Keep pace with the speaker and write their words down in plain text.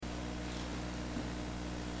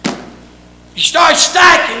You start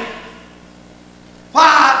stacking.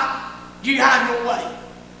 Why do you have your way?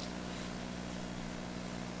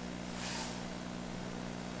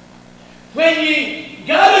 When you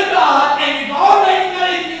go to God and you've already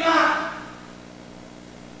made your mind,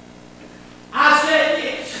 I said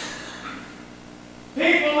this.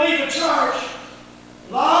 People leave a church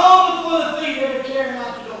long before the feet ever carry them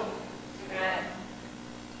out the door. Right.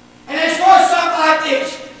 And as far as something like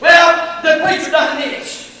this, well, the preacher done this.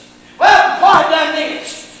 Well, the choir done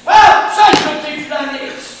this. Well, Sunday school teacher done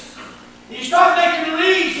this. And you start making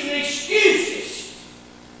reasons and excuses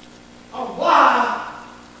of why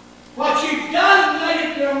what you've done and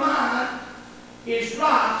made up your mind is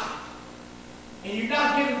right, and you're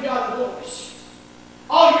not giving God a voice.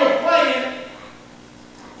 All you're playing,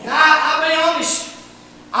 and I'll be honest,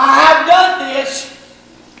 I have done this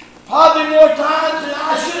probably more times than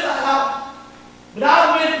I should have, but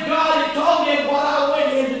I went to God and told Him what I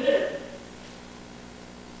wanted Him to do.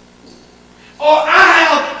 Or I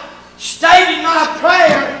have stated my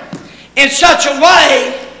prayer in such a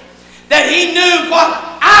way that He knew what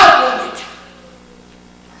I wanted.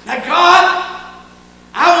 Now, God,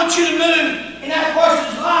 I want you to move in that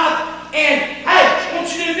person's life, and hey, I want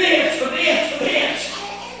you to do this or this or this.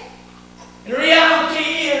 And the reality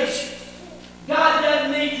is, God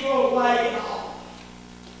doesn't need your way at all.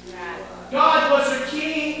 God was a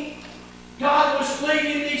king. God was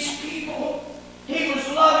leading these people. He was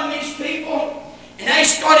loving these people. And they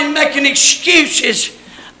started making excuses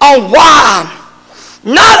on why.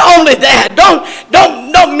 Not only that,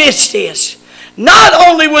 don't miss this. Not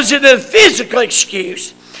only was it a physical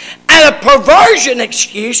excuse and a perversion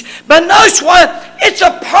excuse, but notice what? It's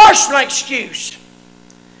a personal excuse.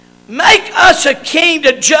 Make us a king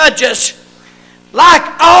to judge us like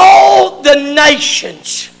all the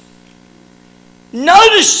nations.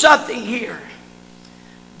 Notice something here.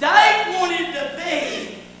 They wanted to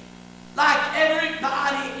be like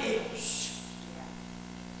everybody else.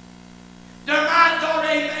 Their mind's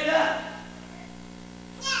already made up.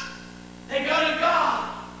 They go to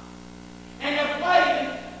God and they're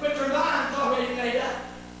playing with their minds already made up.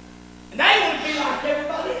 And they want to be like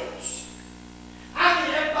everybody else. I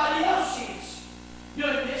mean, everybody else is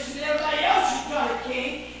doing this, and everybody else has got a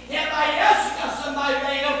king, and everybody else has got somebody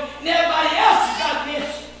made up, and everybody else has got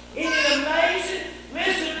this. Isn't it amazing?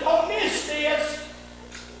 Listen, don't miss this.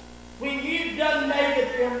 When you've done made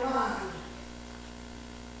up your mind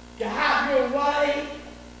to have your way,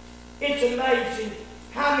 it's amazing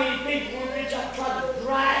how many people we reach out try to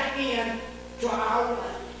drag in to our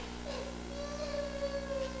way.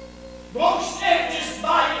 Don't stand just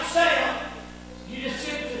by yourself. You just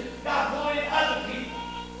simply got blowing other people.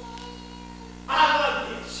 I love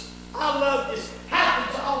this. I love this.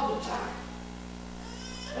 Happens all the time.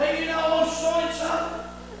 Hey, you know, so-and-so,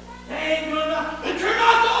 they ain't good enough. And they're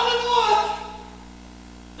not the only ones.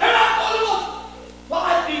 They're not the only ones.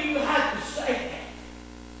 Why do you have to say that?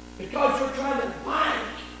 Because you're trying to bind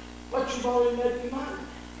what you've already made your mind.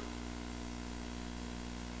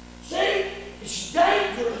 See, it's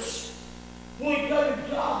dangerous when we go to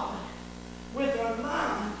God with our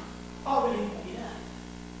mind already made up.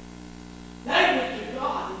 They went to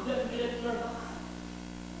God and didn't get it their mind.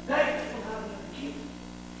 They didn't have another king.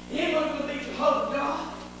 He wasn't going to be Jehovah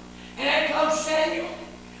God. And they told Samuel,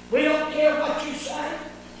 we don't care what you say,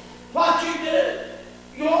 what you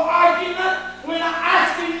do, your argument, we're not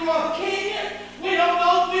asking your opinion, we don't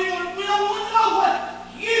know, we don't want to know what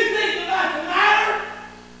you think about the matter.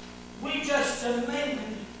 We just demand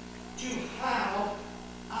to have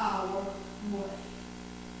our way.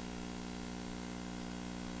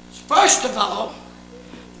 First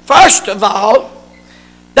of all,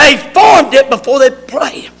 they formed it before they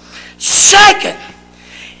prayed. Second,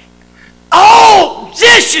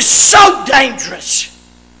 this is so dangerous.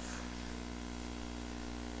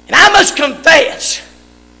 And I must confess,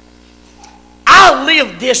 I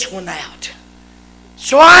lived this one out.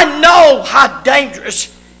 So I know how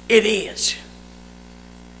dangerous it is.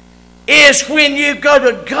 Is when you go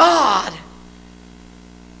to God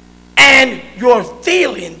and your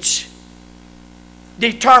feelings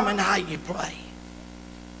determine how you pray.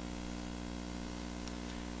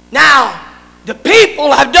 Now, the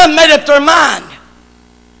people have done made up their mind.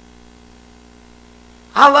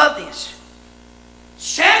 I love this.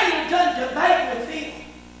 Samuel doesn't debate with him.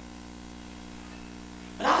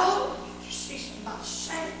 But I hope you see something about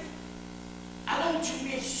Samuel. I don't want you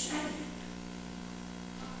to miss Samuel.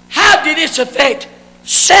 How did this affect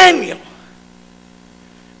Samuel?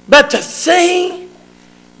 But the thing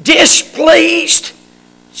displeased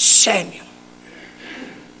Samuel.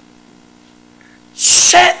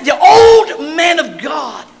 The old man of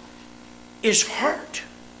God is hurt.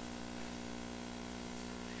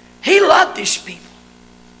 He loved these people.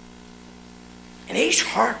 And he's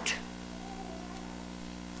hurt.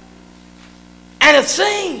 And a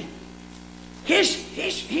thing,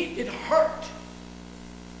 it hurt.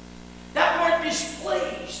 That word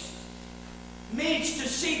displeased means to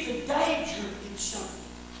see the danger in something.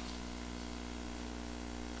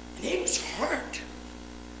 And he was hurt.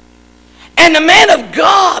 And the man of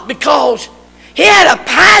God, because he had a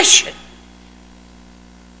passion,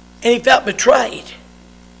 and he felt betrayed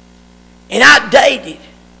and outdated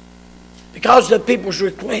because of the people's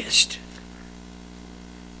request.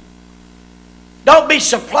 Don't be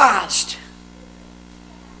surprised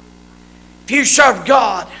if you serve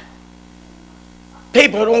God,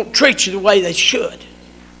 people don't treat you the way they should.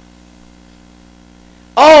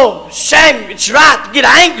 Oh, Samuel, it's right to get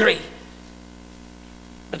angry.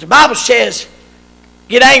 But the Bible says,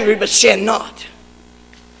 get angry but sin not.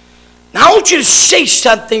 Now I want you to see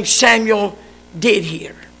something Samuel did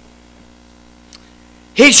here.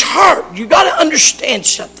 He's hurt. You've got to understand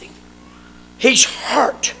something. He's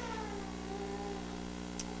hurt.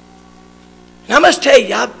 And I must tell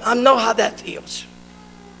you, I know how that feels.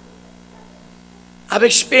 I've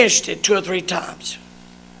experienced it 2 or 3 times.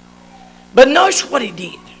 But notice what he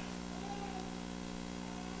did.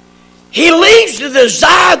 He leaves the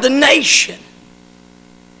desire of the nation.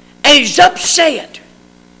 And he's upset.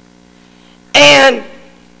 And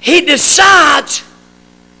he decides,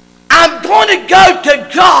 I'm going to go to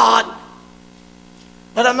God,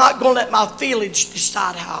 but I'm not going to let my feelings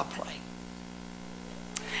decide how I pray.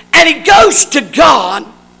 And he goes to God,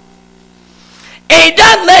 and he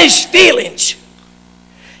doesn't let his feelings.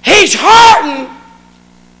 He's hurting,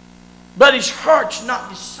 but his heart's not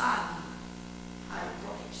deciding how he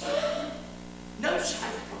prays. Notice how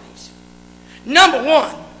he prays. Number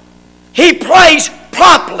 1, he prays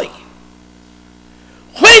properly.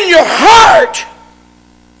 When you're hurt,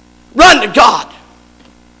 run to God.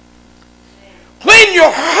 When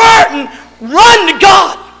you're hurting, run to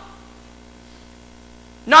God.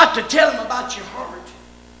 Not to tell him about your hurt,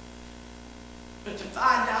 but to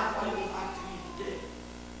find out what he would like for you to do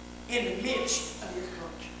in the midst of your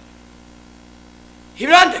hurt. He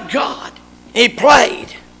ran to God. He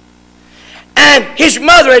prayed. And his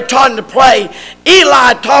mother had taught him to pray.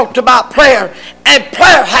 Eli talked about prayer, and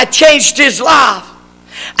prayer had changed his life.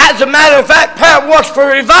 As a matter of fact, prayer works for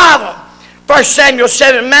revival. 1 Samuel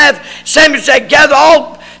 7, Samuel said, gather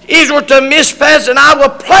all Israel to Mizpah, and I will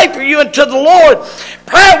pray for you unto the Lord.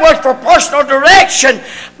 Prayer works for personal direction.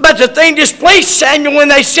 But the thing displeased Samuel when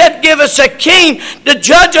they said, give us a king to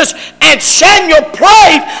judge us. And Samuel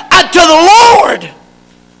prayed unto the Lord.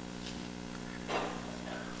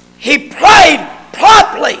 He prayed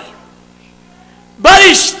properly. But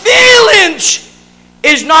his feelings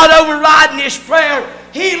is not overriding his prayer.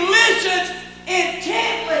 He listens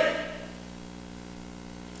intently.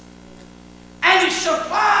 And he's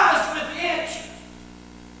surprised with the answer.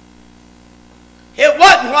 It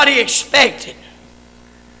wasn't what he expected.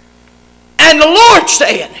 And the Lord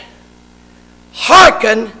said,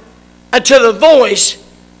 hearken unto the voice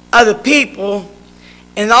of the people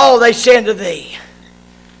and all they say unto thee.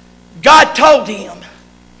 God told him,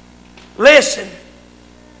 listen,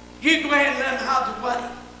 you go ahead and let them have the way.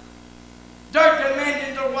 They're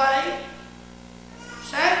demanding their way.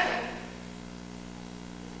 Samuel,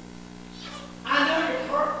 I know you're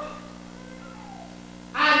hurt.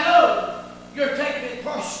 I know you're taking it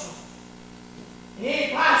personal. And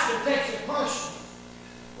any pastor takes it personal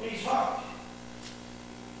when he's hurt.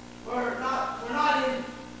 We're not in,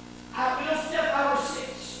 we don't step out of our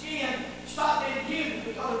skin, stop being human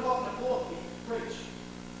because we want to walk in and preach.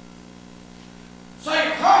 So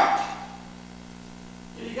you're hurt.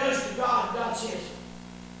 And he goes to God, and God says,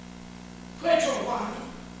 quit your whining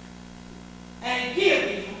and give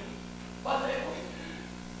him what they want.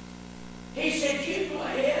 He said, you go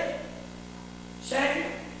ahead,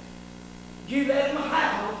 Samuel, you let them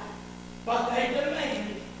have what they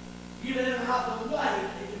demanded. You let them have the way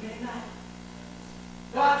they demand now.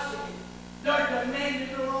 God said, they're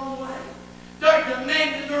demanding their own way. They're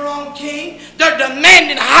demanding their own king. They're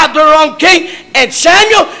demanding to have their own king. And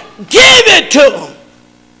Samuel, give it to them.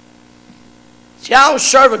 See, I don't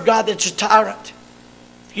serve a God that's a tyrant.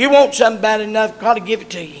 If you want something bad enough, God will give it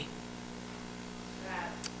to you.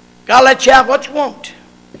 God will let you have what you want.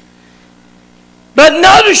 But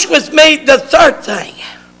notice with me the third thing.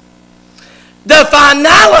 The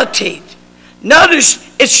finality.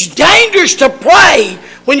 Notice it's dangerous to pray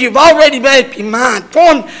when you've already made up your mind.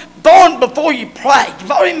 Born before you pray.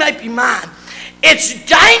 You've already made up your mind. It's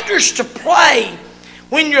dangerous to pray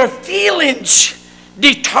when your feelings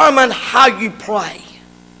determine how you pray.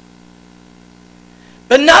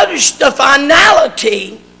 But notice the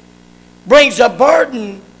finality brings a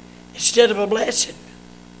burden instead of a blessing.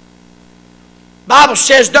 The Bible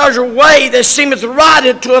says there's a way that seemeth right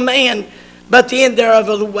unto a man, but the end thereof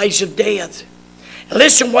are the ways of death. And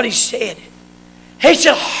listen what he said. He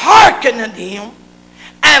said, hearken unto him,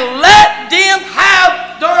 and let them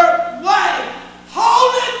have their way.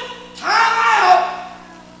 Hold it. Time out.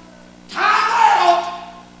 Time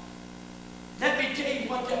out. Let me tell you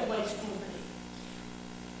what that way's going to be.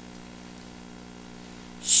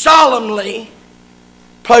 Solemnly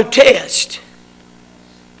protest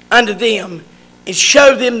unto them, and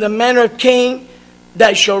show them the manner of king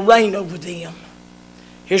that shall reign over them.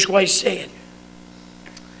 Here's what he said.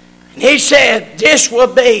 And he said, this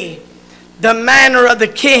will be the manner of the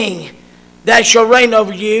king that shall reign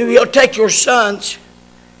over you. He'll take your sons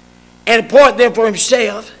and appoint them for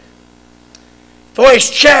himself, for his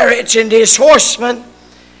chariots and his horsemen,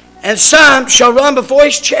 and some shall run before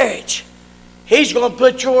his chariots. He's going to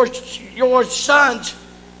put your sons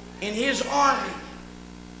in his army.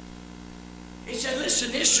 He said,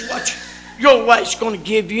 listen, this is what your way's going to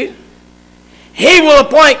give you. He will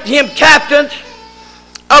appoint him captains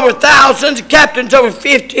over thousands, captains over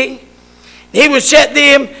 50. He will set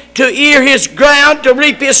them to ear his ground, to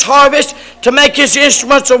reap his harvest, to make his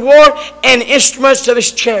instruments of war and instruments of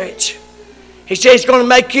his chariots. He said he's going to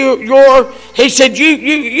make he said, you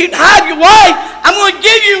can have your way. I'm going to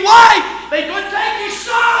give you way. But he's going to take your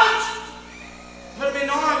sons, put them in an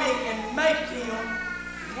army, and make them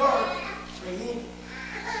work for him.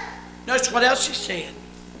 Notice what else he said.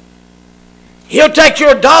 He'll take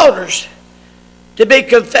your daughters to be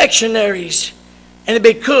confectionaries, and to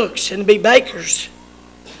be cooks, and to be bakers.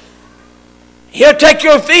 He'll take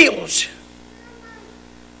your fields.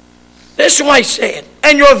 This is what he said.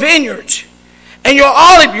 And your vineyards, and your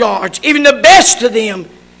olive yards, even the best of them,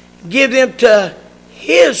 give them to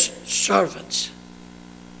his servants.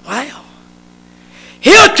 Wow.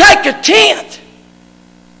 He'll take a tenth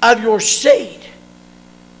of your seed.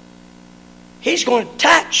 He's going to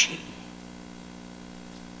tax you.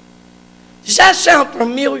 Does that sound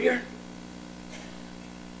familiar?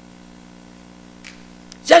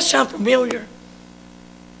 Does that sound familiar?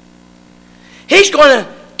 He's going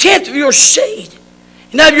to tenth of your seed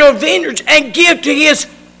and of your vineyards and give to his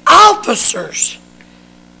officers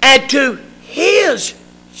and to his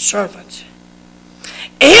servants.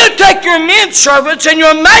 And he'll take your men servants and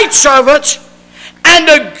your maid servants and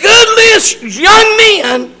the goodliest young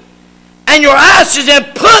men and your asses and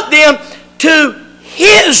put them to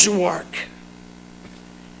his work.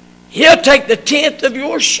 He'll take the tenth of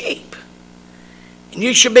your sheep, and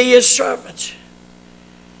you shall be his servants.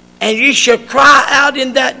 And you shall cry out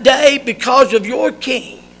in that day because of your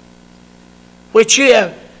king, which he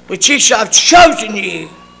shall have chosen you.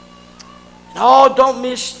 And don't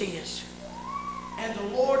miss this. And the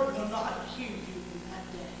Lord will not hear you in that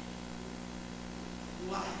day.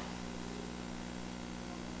 Why?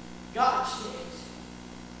 God says,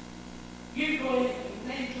 you go ahead and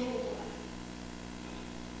make your way.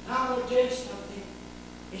 I'm going to tell you something.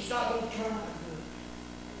 It's not going to turn out good.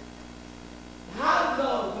 I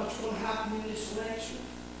know what's going to happen in this election.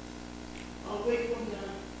 A week from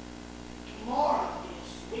now. Tomorrow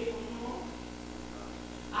is a week from tomorrow.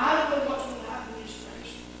 I don't know what's going to happen in this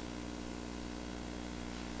election.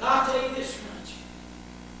 But I'll tell you this much.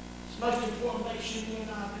 It's the most important election you and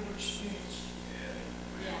I have ever experienced.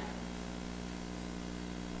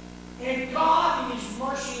 Yeah. And God, in his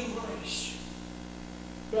mercy and grace,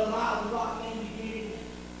 will allow the right man to get in.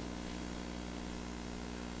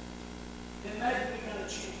 Then maybe we got a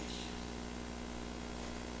chance.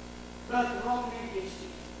 But the wrong man gets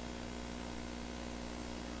in.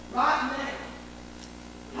 Right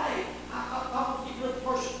now, hey, I want to get real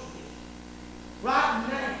personal with you. Right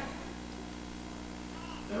now,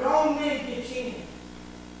 the wrong man gets in.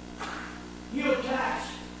 You'll tax,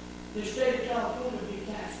 the state of California will be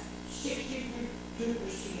taxed 62%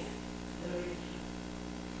 of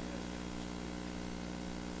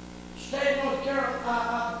the state of North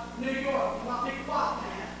Carolina, New York, not be quite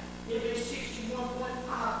that. It'll be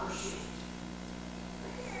 61.5%.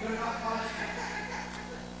 They're not quite that.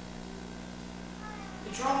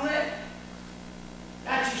 It's wrong there.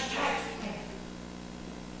 That's his tax plan.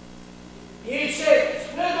 He says,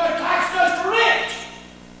 we're going to tax those the rich.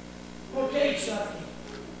 I'll tell you something.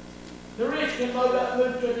 The rich can load up and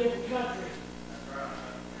move to a different country.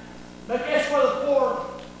 But guess where the poor,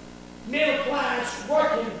 middle class,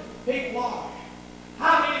 working people are?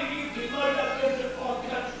 How many of you can load up into a foreign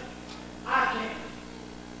country? I can't.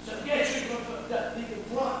 So guess who's going to put that people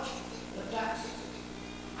crunch the taxes?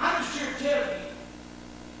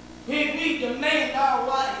 demand our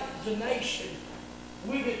way as a nation,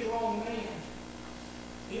 we get the wrong man,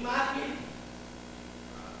 he might get it.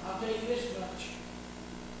 I'll tell you this much.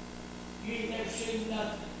 You ain't never seen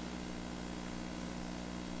nothing.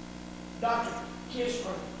 Dr.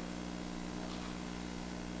 Kisper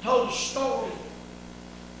told a story.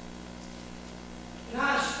 And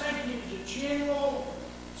I suspect he was a general,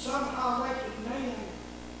 somehow elected man,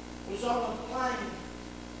 was on a plane.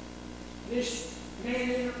 This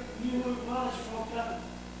man knew who it was, walked up and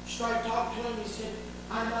started talking to him. He said,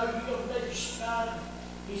 I know you're going to be stud.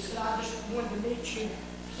 He said, I just wanted to meet you.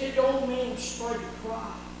 He said, the old man started to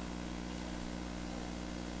cry.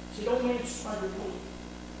 He said, the old man started to weep.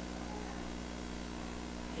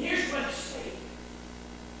 Here's what he said.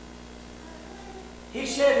 He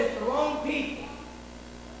said, if the wrong people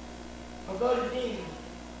are voted in,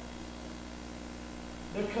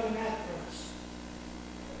 they're coming after us.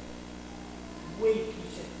 Weak,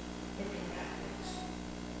 he said, they're coming after us.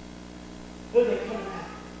 Who are they coming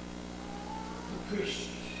after? The Christians.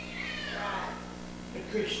 The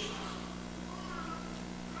Christians.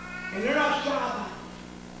 And they're not shy about it.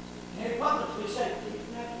 And they publicly say they're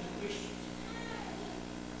coming after the Christians.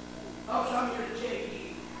 Also, I'm here to tell you,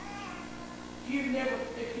 if you've ever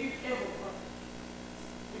prayed,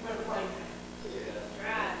 you better pray now. Yeah.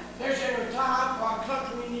 Right. There's every time for our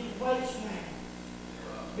country we need to waste now.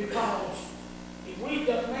 Because if we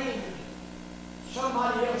demand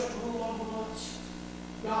somebody else to rule over us,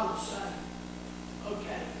 God will say,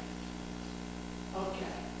 okay.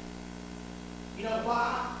 You know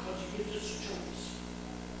why? Because He gives us a choice.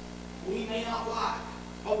 We may not like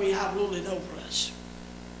what we have ruling over us.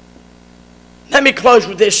 Let me close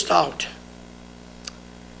with this thought.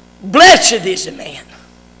 Blessed is the man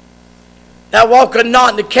that walketh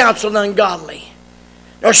not in the counsel of the ungodly,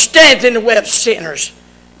 nor standeth in the way of sinners,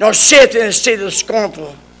 nor sitteth in the seat of the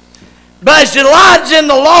scornful. But as delights in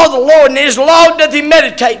the law of the Lord, and in His law doth he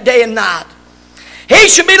meditate day and night. He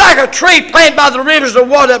shall be like a tree planted by the rivers of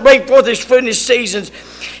water that bring forth his fruit in his seasons.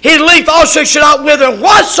 His leaf also shall not wither, and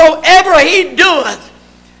whatsoever he doeth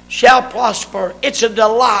shall prosper. It's a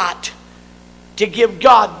delight to give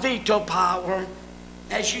God veto power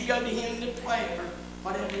as you go to Him in prayer,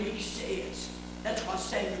 whatever He says. That's what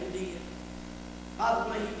Samuel did. By the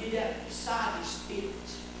way, he did that beside his spirit,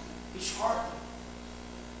 his heart.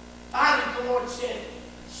 Finally, the Lord said,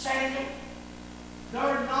 Samuel,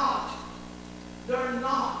 they're not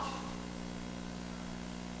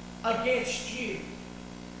against you.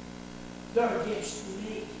 They're against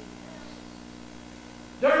me.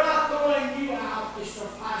 They're not throwing you out, Mr.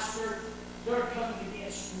 Pastor. They're coming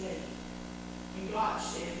against me. And God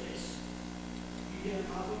said this, you get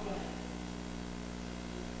another way.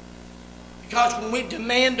 Because when we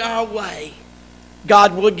demand our way,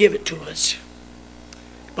 God will give it to us.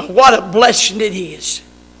 But what a blessing it is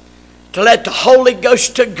to let the Holy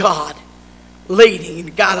Ghost of God leading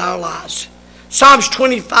and guide our lives. Psalms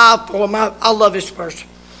 25:4, I love this verse.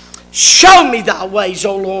 Show me thy ways,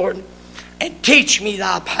 O Lord, and teach me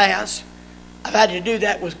thy paths. I've had to do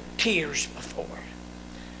that with tears before.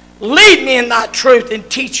 Lead me in thy truth and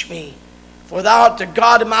teach me, for thou art the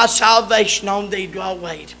God of my salvation. On thee do I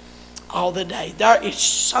wait all the day. There is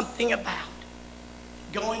something about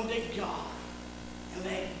going to God and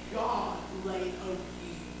letting God reign over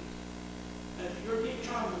you. And if you're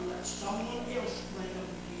determined to let someone else reign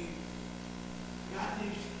over you, God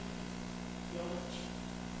news, He'll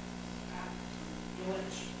let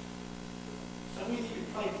you. So we need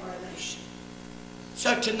to pray for our nation.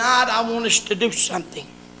 So tonight I want us to do something.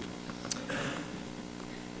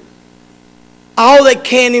 All that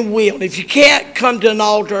can and will. If you can't come to an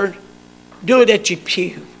altar, do it at your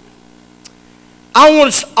pew. I want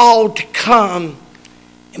us all to come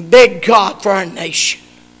and beg God for our nation.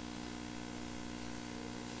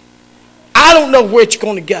 I don't know where it's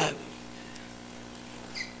going to go.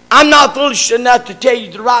 I'm not foolish enough to tell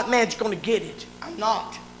you the right man's going to get it. I'm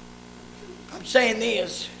not. I'm saying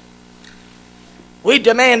this. We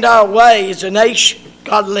demand our way as a nation.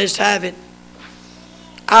 God let us have it.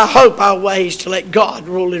 I hope our way is to let God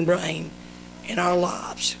rule and reign in our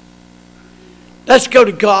lives. Let's go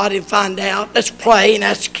to God and find out. Let's pray and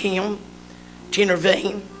ask Him to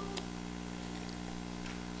intervene.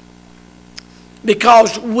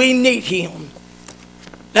 Because we need Him.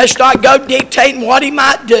 Let's not go dictating what He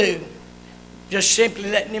might do. Just simply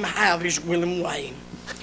letting Him have His will and way.